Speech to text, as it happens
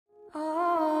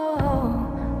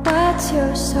What's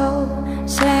your soul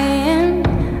saying?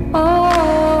 Oh.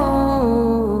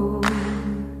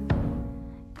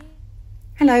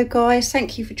 Hello guys,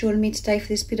 thank you for joining me today for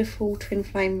this beautiful twin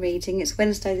flame reading. It's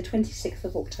Wednesday the 26th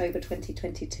of October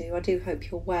 2022. I do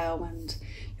hope you're well and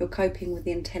you're coping with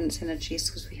the intense energies,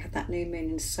 because we had that new moon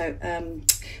in the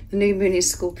new moon in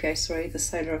Scorpio, the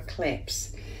solar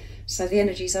eclipse. So the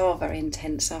energies are very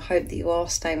intense. I hope that you are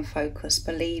staying focused,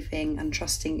 believing and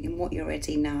trusting in what you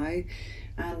already know,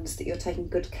 and that you're taking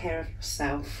good care of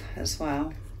yourself as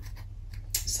well.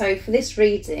 So for this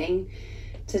reading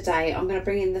today, I'm going to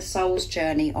bring in the Soul's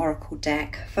Journey Oracle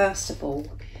deck first of all,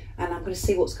 and I'm going to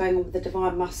see what's going on with the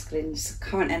Divine Masculines,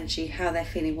 current energy, how they're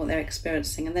feeling, what they're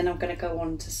experiencing, and then I'm going to go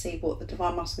on to see what the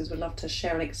Divine Masculines would love to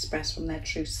share and express from their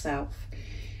true self.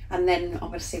 And then I'm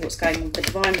going to see what's going on with the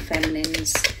Divine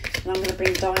Feminines, and I'm going to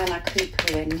bring Diana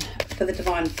Cooper in for the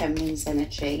Divine Feminines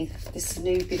energy. This is a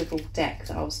new beautiful deck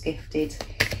that I was gifted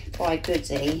by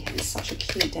Goody. It's such a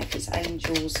cute deck. It's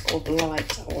Angels of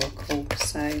Light Oracle.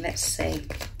 So let's see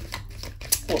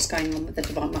what's going on with the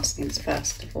Divine Masculines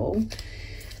first of all.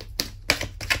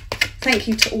 Thank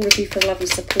you to all of you for the love and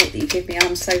support that you give me.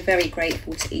 I'm so very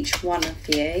grateful to each one of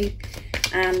you.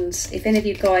 And if any of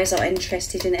you guys are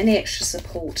interested in any extra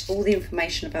support, all the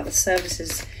information about the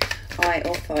services I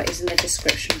offer is in the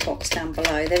description box down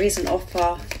below. There is an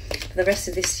offer for the rest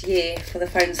of this year for the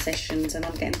phone sessions, and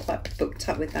I'm getting quite booked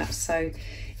up with that. So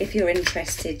if you're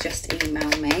interested, just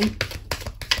email me.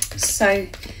 So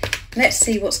let's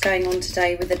see what's going on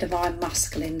today with the Divine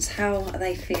Masculines. How are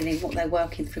they feeling? What they're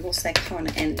working through? What's their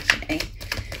current energy?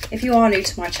 If you are new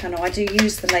to my channel, I do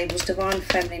use the labels Divine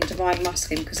Feminine, Divine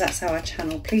Masculine, because that's our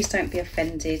channel. Please don't be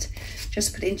offended.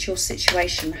 Just put into your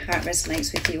situation how it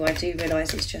resonates with you. I do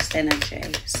realise it's just energy.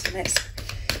 So let's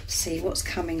see what's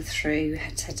coming through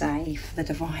today for the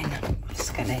Divine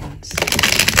Masculines.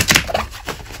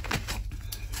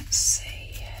 Let's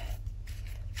see.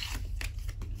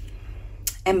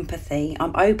 Empathy.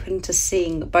 I'm open to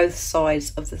seeing both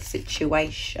sides of the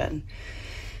situation.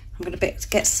 I'm going to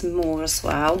get some more as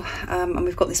well. And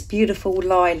we've got this beautiful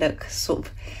lilac sort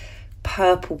of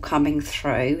purple coming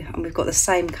through. And we've got the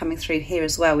same coming through here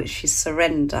as well, which is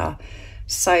surrender.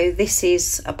 So this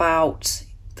is about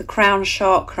the crown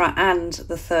chakra and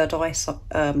the third eye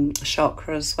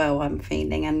chakra as well, I'm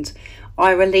feeling. And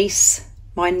I release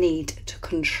my need to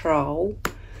control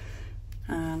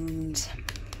and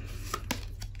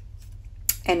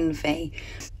envy.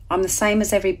 I'm the same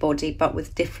as everybody, but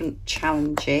with different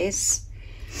challenges.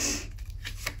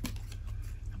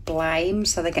 Blame,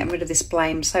 so they're getting rid of this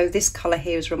blame. So this colour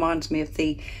here reminds me of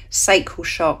the sacral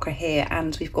chakra here,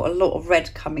 and we've got a lot of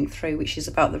red coming through, which is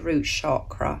about the root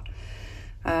chakra.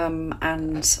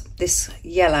 And this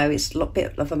yellow is a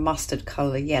bit of a mustard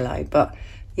colour yellow, but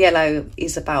yellow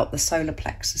is about the solar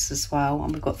plexus as well.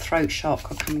 And we've got throat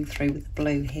chakra coming through with the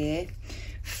blue here.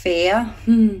 Fear.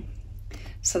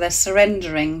 So they're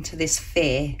surrendering to this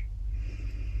fear.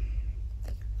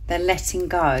 They're letting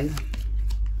go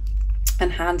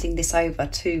and handing this over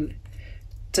to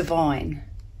divine.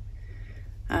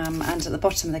 And at the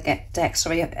bottom of the deck,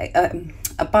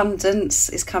 abundance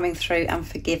is coming through, and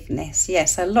forgiveness.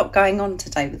 Yes, a lot going on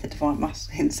today with the Divine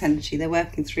Masculine's energy. They're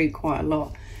working through quite a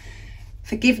lot.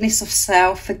 Forgiveness of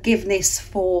self, forgiveness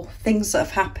for things that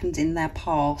have happened in their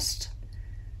past,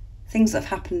 things that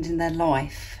have happened in their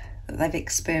life that they've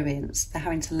experienced. They're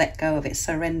having to let go of it,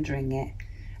 surrendering it,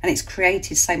 and it's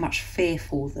created so much fear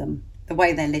for them, the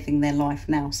way they're living their life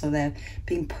now. So they're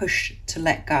being pushed to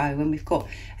let go. And we've got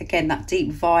again that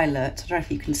deep violet, I don't know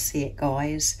if you can see it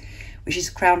guys, which is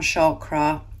crown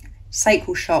chakra,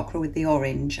 sacral chakra with the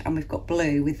orange, and we've got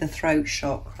blue with the throat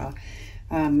chakra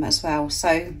as well.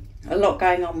 So a lot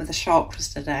going on with the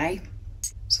chakras today.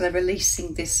 So they're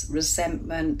releasing this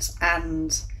resentment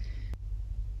and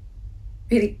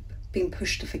really being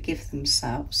pushed to forgive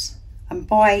themselves. And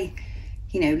by,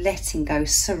 you know, letting go,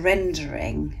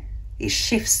 surrendering, it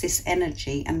shifts this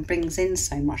energy and brings in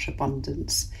so much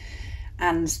abundance.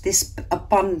 And this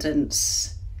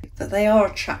abundance that they are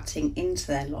attracting into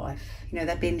their life, you know,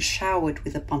 they're being showered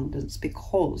with abundance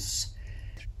because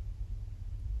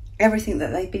everything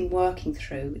that they've been working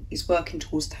through is working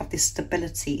towards to have this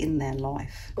stability in their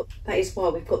life. That is why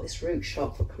we've got this root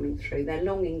chakra coming through. They're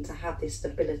longing to have this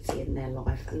stability in their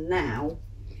life, and now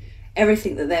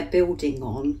everything that they're building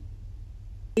on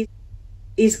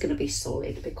is going to be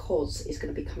solid, because it's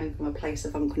going to be coming from a place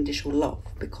of unconditional love,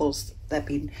 because they've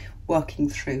been working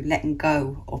through letting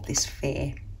go of this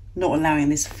fear, not allowing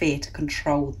this fear to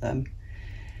control them.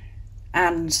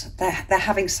 And they're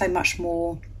having so much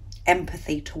more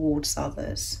empathy towards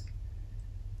others.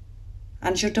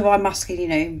 And your divine masculine, you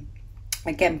know,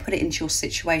 again, put it into your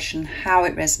situation, how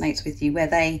it resonates with you, where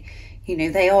they, you know,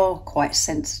 they are quite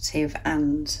sensitive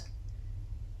and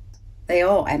they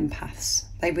are empaths.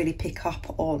 They really pick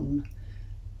up on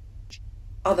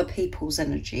other people's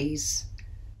energies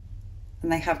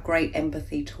and they have great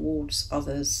empathy towards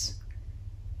others.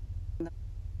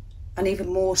 And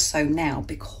even more so now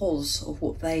because of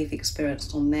what they've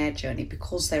experienced on their journey,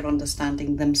 because they're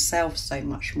understanding themselves so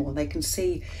much more. They can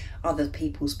see other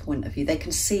people's point of view. They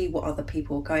can see what other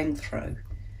people are going through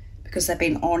because they're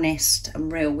being honest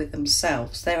and real with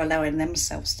themselves. They're allowing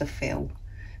themselves to feel.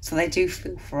 So they do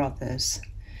feel for others.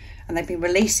 And they've been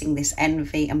releasing this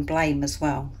envy and blame as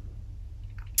well.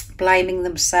 Blaming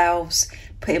themselves,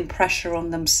 putting pressure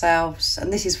on themselves.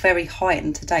 And this is very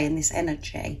heightened today in this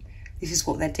energy. This is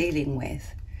what they're dealing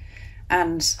with.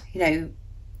 And, you know,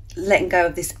 letting go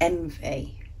of this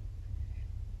envy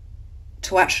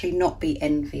to actually not be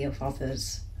envy of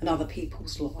others and other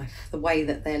people's life, the way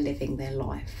that they're living their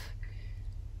life.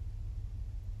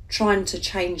 Trying to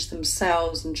change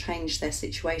themselves and change their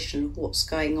situation, what's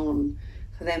going on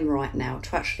for them right now,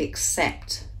 to actually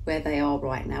accept where they are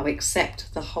right now,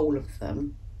 accept the whole of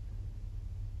them.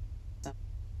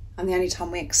 And the only time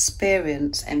we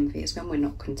experience envy is when we're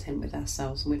not content with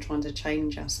ourselves and we're trying to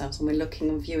change ourselves and we're looking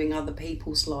and viewing other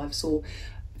people's lives or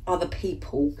other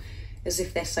people as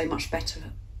if they're so much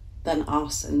better than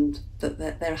us and that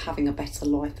they're having a better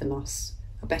life than us,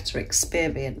 a better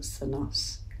experience than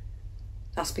us.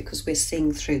 That's because we're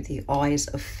seeing through the eyes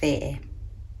of fear.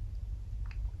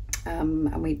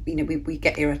 And we, you know, we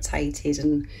get irritated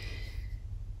and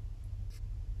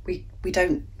we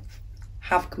don't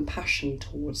have compassion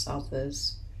towards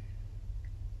others.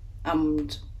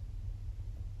 And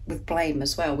with blame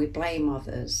as well, we blame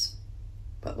others.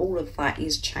 But all of that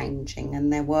is changing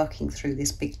and they're working through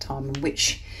this big time,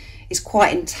 which is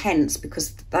quite intense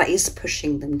because that is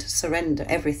pushing them to surrender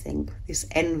everything. This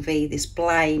envy, this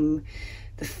blame,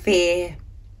 the fear,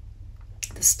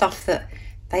 the stuff that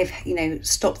they've, you know,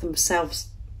 stopped themselves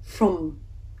from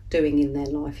doing in their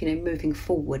life, you know, moving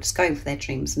forwards, going for their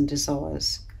dreams and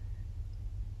desires.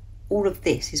 All of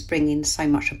this is bringing so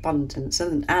much abundance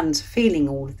and feeling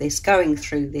all of this, going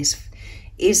through this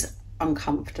is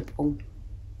uncomfortable.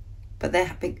 But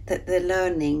they're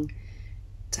learning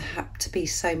to have to be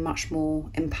so much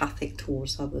more empathic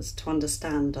towards others, to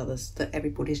understand others, that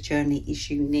everybody's journey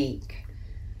is unique.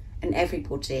 And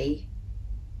everybody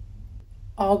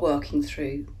are working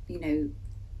through, you know,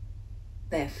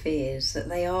 their fears, that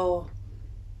they are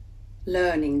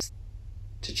learning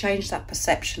to change that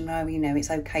perception. Oh, you know,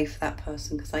 it's okay for that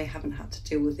person because they haven't had to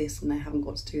deal with this and they haven't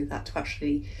got to do that, to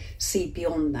actually see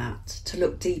beyond that, to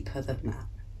look deeper than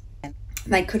that.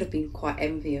 And they could have been quite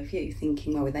envy of you,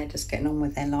 thinking, well, they're just getting on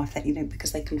with their life, that, you know,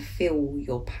 because they can feel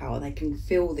your power, they can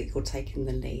feel that you're taking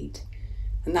the lead.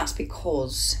 And that's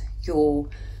because you're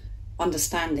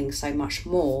understanding so much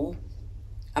more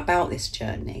about this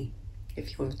journey,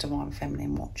 if you're the Divine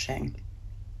Feminine watching.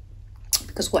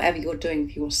 Because whatever you're doing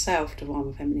for yourself,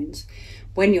 Divine Feminines,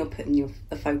 when you're putting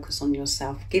the focus on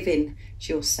yourself, giving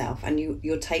to yourself, and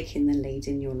you're taking the lead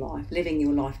in your life, living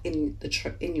your life in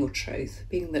your truth,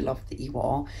 being the love that you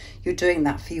are, you're doing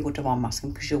that for your Divine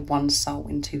Masculine because you're one soul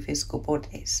in two physical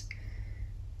bodies.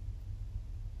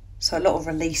 So a lot of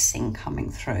releasing coming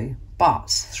through, but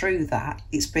through that,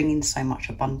 it's bringing so much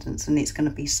abundance and it's going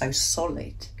to be so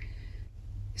solid.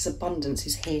 This abundance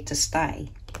is here to stay,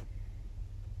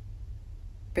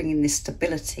 bringing this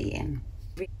stability in.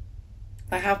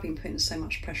 They have been putting so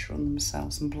much pressure on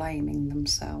themselves and blaming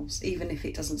themselves, even if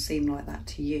it doesn't seem like that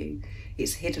to you.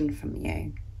 It's hidden from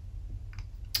you.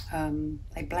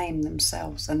 They blame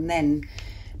themselves, and then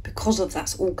because of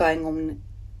that's all going on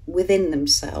within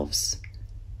themselves,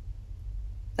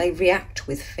 they react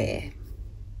with fear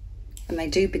and they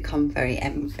do become very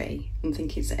envy and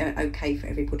think it's okay for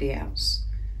everybody else.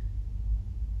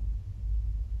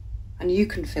 And you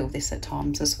can feel this at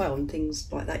times as well, and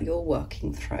things like that you're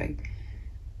working through.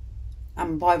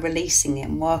 And by releasing it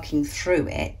and working through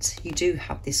it, you do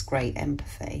have this great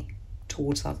empathy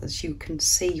towards others. You can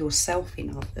see yourself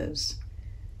in others.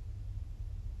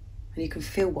 And you can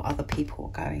feel what other people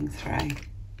are going through.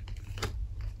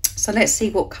 So let's see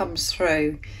what comes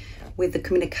through with the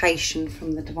communication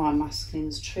from the Divine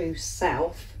Masculine's true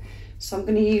self. So I'm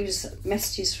going to use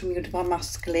messages from your Divine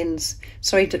Masculines,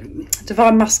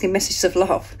 Divine Masculine messages of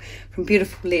love from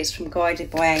beautiful Liz, from Guided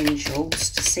by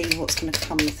Angels, to see what's going to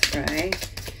come through.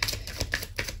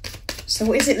 So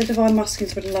what is it the Divine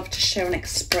Masculines would love to share and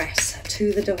express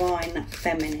to the Divine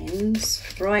Feminines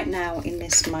right now in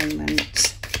this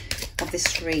moment of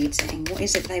this reading? What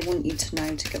is it they want you to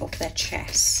know, to get off their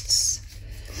chests?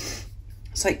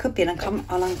 So it could be an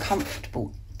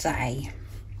uncomfortable day.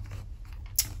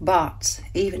 But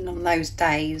even on those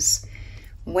days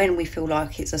when we feel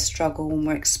like it's a struggle and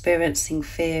we're experiencing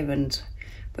fear and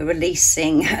we're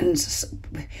releasing, and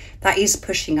that is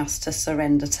pushing us to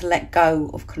surrender, to let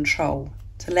go of control,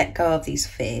 to let go of these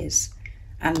fears.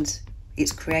 And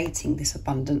it's creating this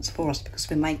abundance for us because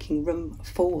we're making room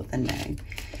for the new.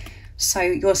 So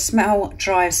your smell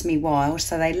drives me wild.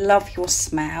 So they love your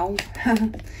smell.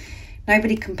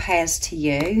 Nobody compares to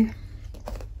you.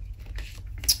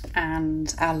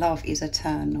 And our love is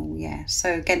eternal. Yeah.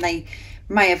 So again, they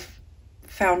may have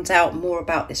found out more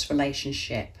about this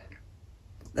relationship,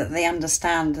 that they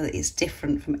understand that it's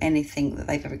different from anything that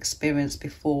they've ever experienced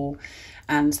before.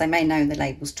 And they may know the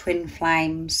label's twin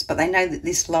flames, but they know that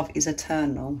this love is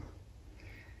eternal.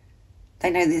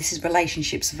 They know that this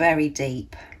relationship's very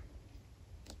deep.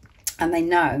 And they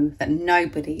know that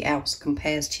nobody else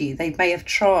compares to you. They may have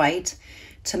tried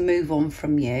to move on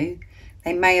from you.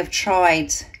 They may have tried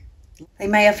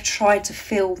to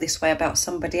feel this way about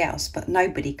somebody else, but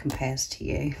nobody compares to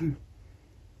you.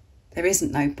 There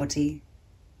isn't nobody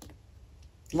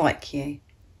like you.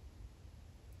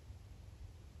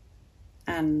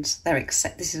 And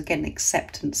this is again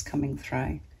acceptance coming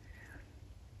through.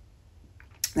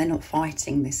 They're not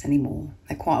fighting this anymore.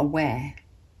 They're quite aware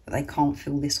that they can't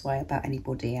feel this way about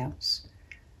anybody else.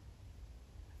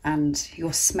 And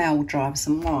your smell drives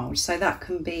them wild. So that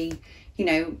can be, you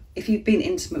know, if you've been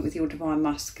intimate with your divine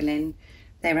masculine,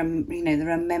 they're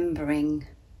remembering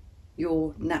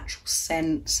your natural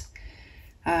scent.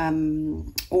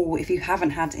 Or if you haven't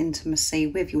had intimacy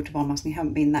with your divine masculine, you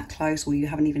haven't been that close, or you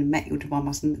haven't even met your divine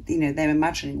masculine, you know, they're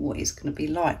imagining what it's going to be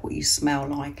like, what you smell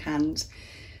like. And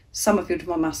some of your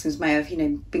divine masculines may have, you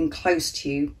know, been close to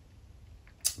you,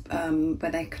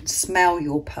 where they can smell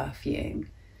your perfume,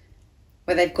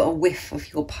 where they've got a whiff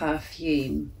of your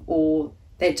perfume, or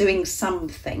they're doing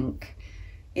something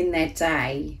in their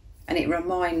day and it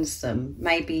reminds them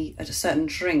maybe at a certain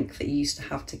drink that you used to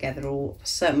have together, or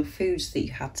certain foods that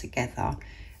you had together,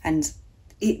 and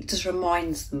it just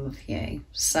reminds them of you.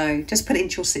 So just put it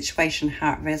into your situation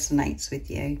how it resonates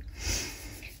with you.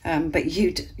 But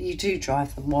you do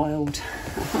drive them wild.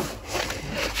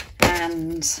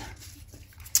 And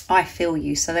I feel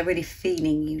you. So they're really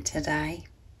feeling you today.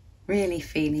 Really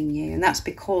feeling you. And that's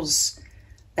because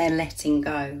they're letting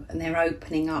go and they're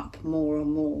opening up more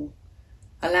and more,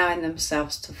 allowing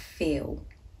themselves to feel.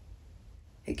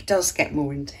 It does get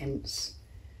more intense.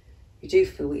 You do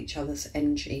feel each other's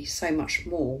energy so much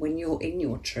more when you're in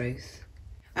your truth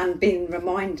and being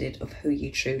reminded of who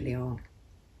you truly are.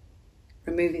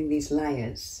 Removing these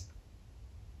layers,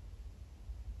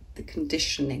 the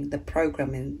conditioning, the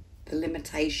programming, the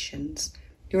limitations.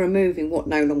 You're removing what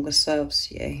no longer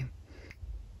serves you.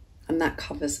 And that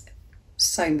covers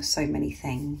so many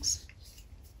things.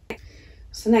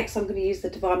 So next I'm going to use the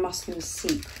Divine Masculine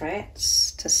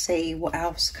Secrets to see what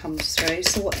else comes through.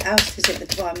 So what else is it the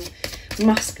Divine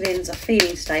Masculines are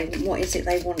feeling today? What is it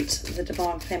they want the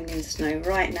Divine Feminines to know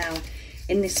right now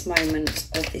in this moment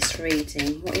of this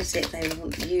reading? What is it they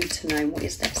want you to know? What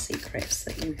is their secrets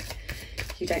that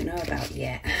you don't know about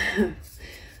yet?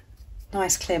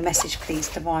 Nice clear message, please,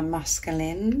 Divine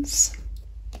Masculines.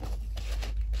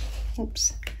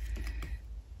 Oops.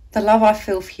 The love I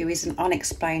feel for you isn't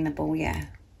unexplainable, yeah.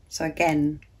 So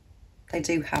again, they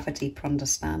do have a deeper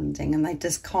understanding and they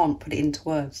just can't put it into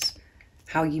words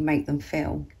how you make them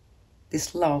feel.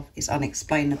 This love is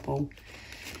unexplainable.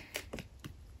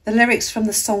 The lyrics from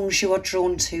the songs you are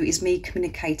drawn to is me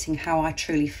communicating how I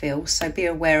truly feel. So be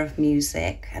aware of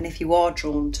music. And if you are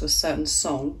drawn to a certain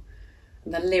song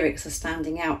and the lyrics are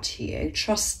standing out to you,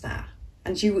 trust that.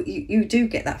 And you do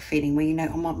get that feeling where you know,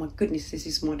 oh my goodness, this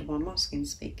is my Divine Masculine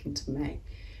speaking to me.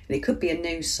 And it could be a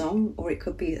new song, or it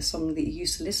could be a song that you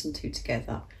used to listen to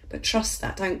together. But trust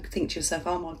that. Don't think to yourself,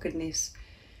 oh my goodness,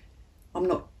 I'm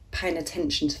not paying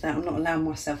attention to that. I'm not allowing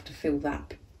myself to feel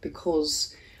that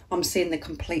because I'm seeing the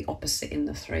complete opposite in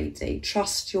the 3D.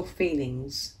 Trust your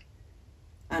feelings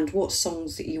and what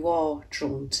songs that you are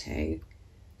drawn to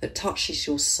that touches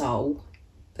your soul,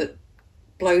 that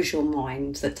blows your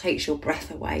mind, that takes your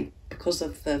breath away because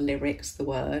of the lyrics, the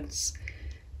words.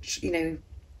 You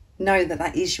know that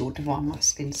that is your Divine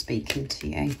Masculine speaking to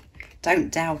you.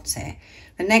 Don't doubt it.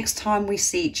 The next time we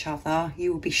see each other,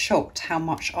 you will be shocked how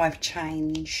much I've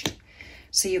changed.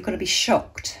 So you're going to be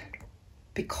shocked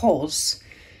because,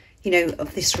 you know,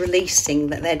 of this releasing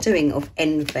that they're doing of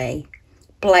envy,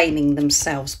 blaming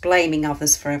themselves, blaming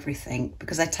others for everything,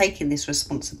 because they're taking this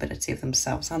responsibility of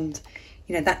themselves. And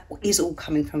you know, that is all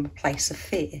coming from a place of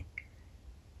fear.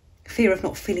 Fear of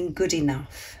not feeling good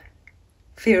enough.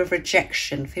 fear of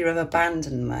rejection, fear of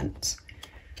abandonment.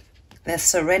 They're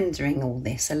surrendering all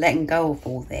this, they're letting go of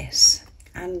all this.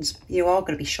 And you are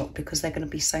going to be shocked because they're going to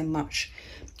be so much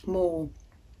more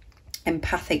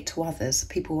empathic to others,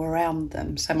 people around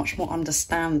them, so much more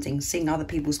understanding, seeing other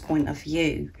people's point of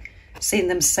view, seeing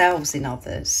themselves in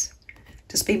others,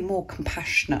 just being more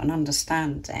compassionate and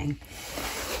understanding.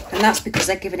 And that's because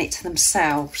they're giving it to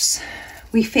themselves.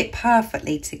 We fit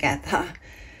perfectly together.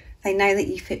 They know that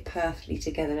you fit perfectly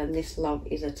together, and this love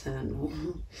is eternal.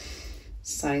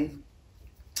 So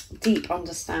deep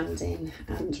understanding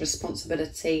and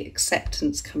responsibility,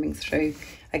 acceptance coming through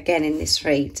again in this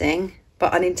reading.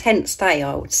 But an intense day,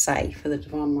 I would say, for the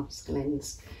Divine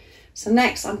Masculines. So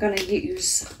next I'm going to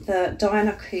use the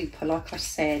Diana Cooper, like I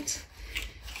said,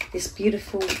 this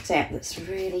beautiful deck that's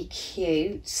really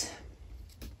cute,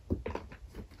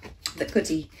 that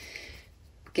Goody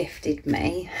gifted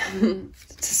me, to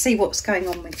see what's going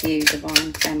on with you,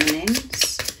 Divine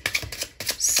Feminines.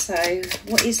 So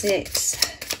what is it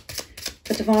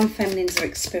the Divine Feminines are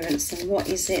experiencing? What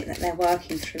is it that they're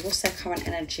working through? What's their current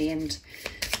energy, and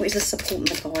what is the support and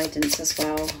the guidance as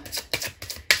well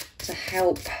to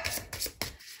help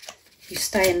you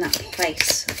stay in that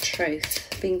place of truth,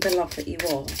 being the love that you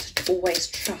are, to always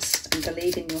trust and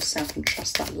believe in yourself and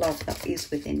trust that love that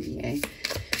is within you.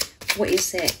 What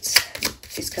is it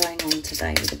is going on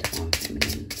today with the Divine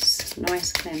Feminines?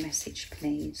 Nice clear message,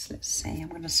 please. Let's see. I'm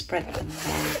going to spread them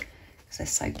now because they're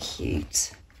so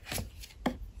cute.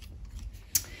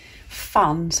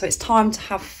 Fun. So it's time to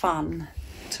have fun,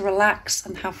 to relax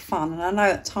and have fun. And I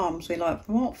know at times we're like,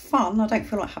 what fun? I don't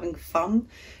feel like having fun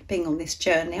being on this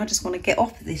journey. I just want to get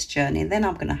off of this journey and then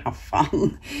I'm going to have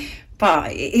fun.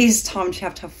 But it is time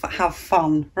to have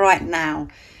fun right now.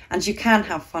 And you can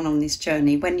have fun on this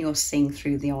journey when you're seeing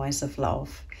through the eyes of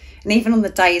love. And even on the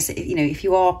days that, you know, if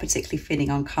you are particularly feeling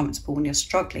uncomfortable and you're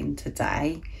struggling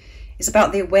today, it's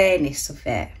about the awareness of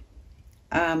it,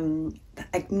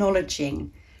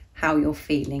 acknowledging how you're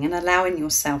feeling and allowing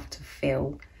yourself to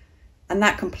feel. And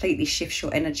that completely shifts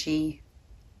your energy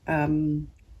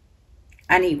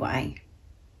anyway,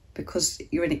 because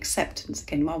you're in acceptance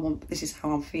again. This is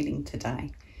how I'm feeling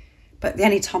today. But the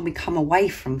only time we come away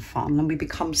from fun and we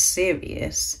become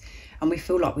serious and we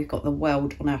feel like we've got the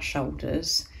world on our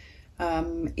shoulders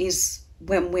is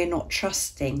when we're not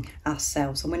trusting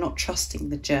ourselves and we're not trusting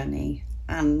the journey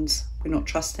and we're not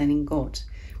trusting in God.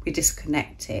 We're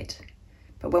disconnected.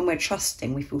 But when we're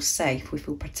trusting, we feel safe, we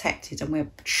feel protected, and we're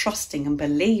trusting and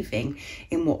believing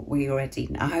in what we already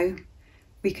know,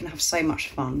 we can have so much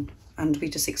fun and we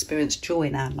just experience joy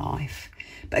in our life.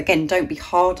 But again, don't be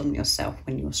hard on yourself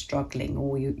when you're struggling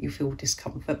or you feel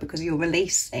discomfort, because you're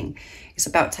releasing. It's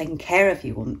about taking care of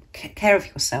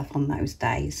yourself on those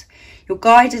days. Your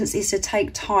guidance is to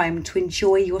take time to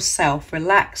enjoy yourself,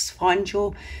 relax, find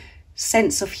your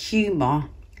sense of humour,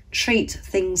 treat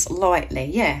things lightly.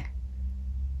 Yeah.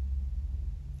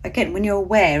 Again, when you're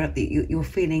aware of you're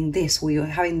feeling this, or you're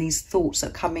having these thoughts that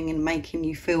are coming and making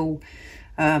you feel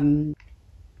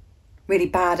really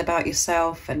bad about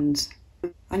yourself and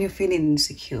you're feeling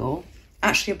insecure,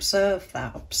 actually observe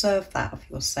that of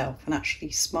yourself and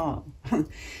actually smile.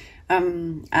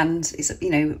 And it's, you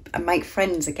know, and make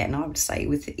friends again, I would say,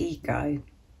 with the ego,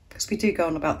 because we do go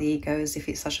on about the ego as if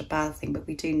it's such a bad thing, but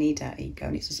we do need our ego,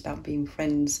 and it's just about being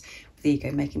friends with the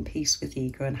ego, making peace with the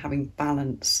ego and having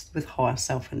balance with higher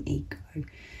self and ego.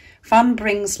 Fun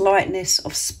brings lightness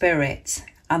of spirit,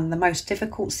 and the most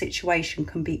difficult situation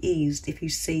can be eased if you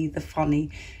see the funny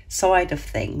side of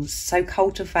things. So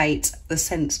cultivate the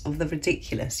sense of the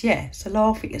ridiculous. Yeah, so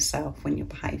laugh at yourself when you're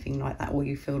behaving like that or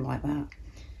you feel like that.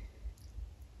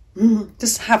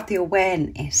 Just have the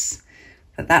awareness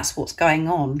that that's what's going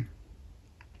on.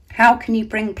 How can you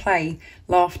bring play,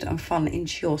 laughter and fun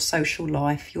into your social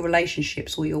life, your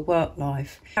relationships or your work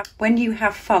life? When you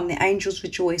have fun, the angels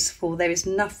rejoice, for there is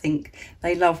nothing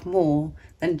they love more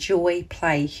than joy,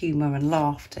 play, humour and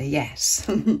laughter. Yes.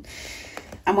 And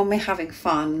when we're having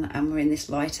fun and we're in this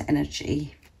lighter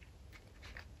energy,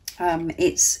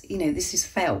 it's, you know, this is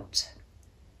felt.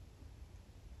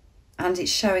 And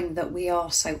it's showing that we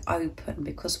are so open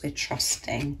because we're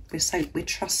trusting. We're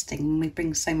trusting, and we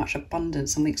bring so much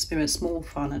abundance and we experience more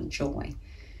fun and joy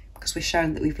because we're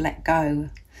showing that we've let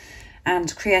go.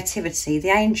 And creativity. The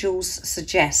angels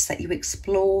suggest that you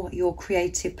explore your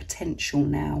creative potential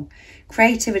now.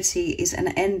 Creativity is an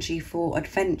energy for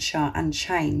adventure and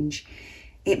change.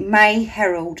 It may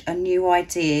herald a new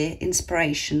idea,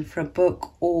 inspiration for a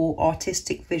book or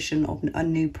artistic vision of a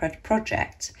new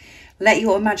project. Let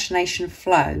your imagination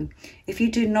flow. If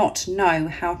you do not know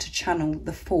how to channel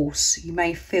the force, you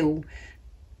may feel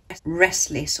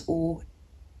restless or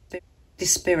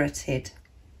dispirited.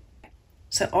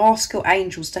 So ask your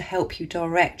angels to help you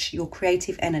direct your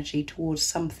creative energy towards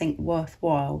something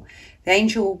worthwhile. The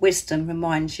angel of wisdom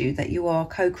reminds you that you are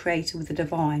co-creator with the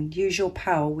divine. Use your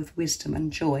power with wisdom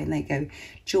and joy. And there you go,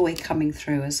 joy coming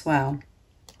through as well.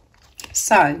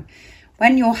 So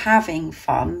when you're having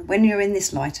fun, when you're in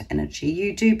this lighter energy,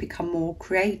 you do become more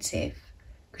creative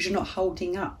because you're not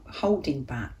holding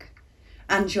back.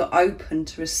 And you're open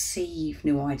to receive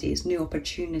new ideas, new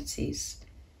opportunities,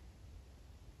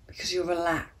 because you're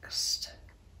relaxed.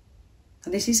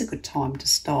 And this is a good time to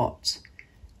start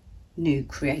new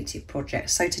creative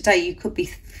projects. So today you could be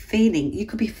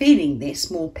feeling this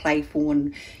more playful,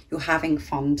 and you're having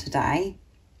fun today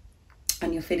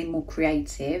and you're feeling more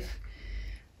creative,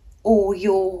 or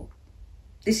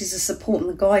this is a support and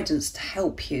the guidance to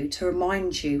help you, to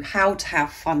remind you how to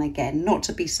have fun again, not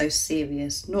to be so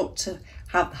serious, not to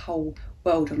have the whole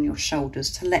world on your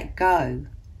shoulders, to let go.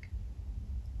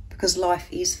 Because life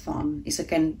is fun. It's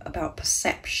again about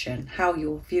perception, how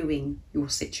you're viewing your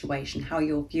situation, how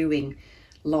you're viewing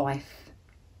life.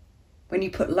 When you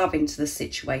put love into the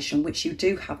situation, which you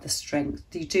do have the strength,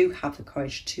 you do have the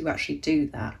courage to actually do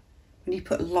that. When you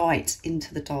put light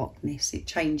into the darkness, it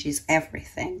changes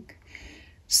everything.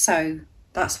 So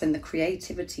that's when the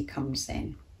creativity comes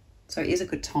in. So it is a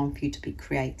good time for you to be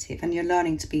creative, and you're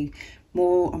learning to be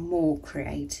more and more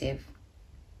creative.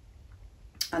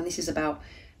 And this is about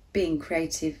being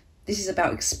creative. This is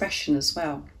about expression as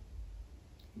well,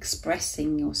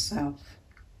 expressing yourself,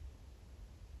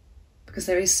 because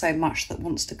there is so much that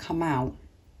wants to come out,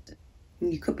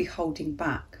 and you could be holding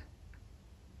back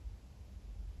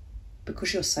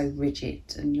because you're so rigid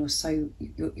and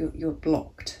you're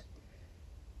blocked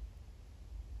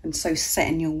and so set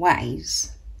in your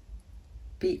ways.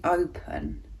 Be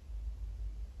open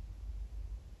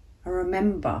and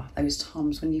remember those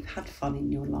times when you've had fun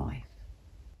in your life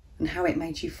and how it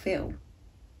made you feel.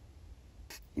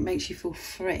 It makes you feel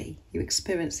free. You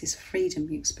experience this freedom,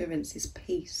 you experience this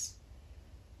peace.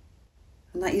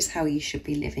 And that is how you should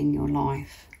be living your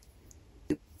life.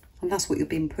 And that's what you're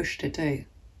being pushed to do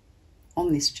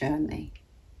on this journey.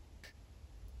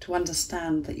 To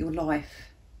understand that your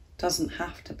life doesn't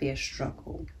have to be a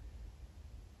struggle.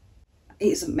 It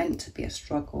isn't meant to be a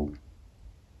struggle.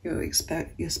 You're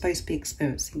supposed to be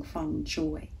experiencing fun,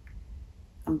 joy,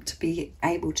 and to be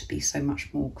able to be so much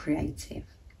more creative,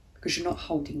 because you're not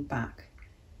holding back.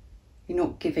 You're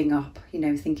not giving up,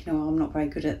 thinking, oh, I'm not very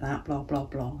good at that, blah, blah,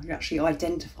 blah. You're actually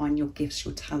identifying your gifts,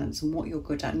 your talents, and what you're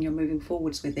good at, and you're moving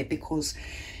forwards with it because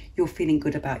you're feeling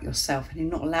good about yourself, and you're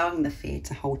not allowing the fear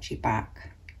to hold you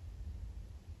back.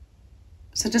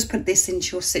 So just put this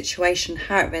into your situation,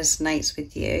 how it resonates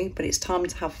with you, but it's time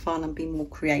to have fun and be more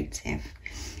creative,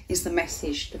 is the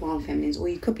message, Divine Feminines. Or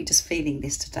you could be just feeling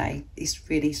this today. It's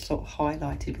really sort of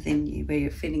highlighted within you, where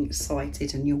you're feeling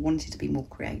excited and you're wanting to be more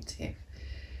creative.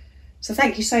 So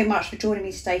thank you so much for joining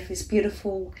me today for this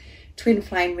beautiful twin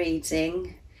flame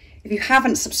reading. If you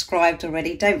haven't subscribed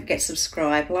already, don't forget to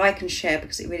subscribe, like and share,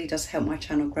 because it really does help my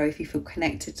channel grow if you feel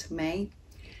connected to me.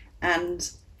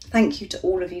 And thank you to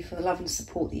all of you for the love and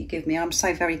support that you give me. I'm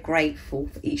so very grateful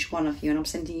for each one of you, and I'm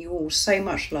sending you all so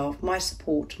much love, my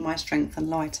support, my strength and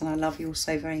light, and I love you all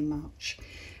so very much.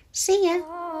 See ya.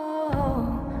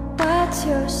 Oh, what's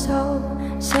your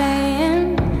soul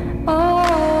saying?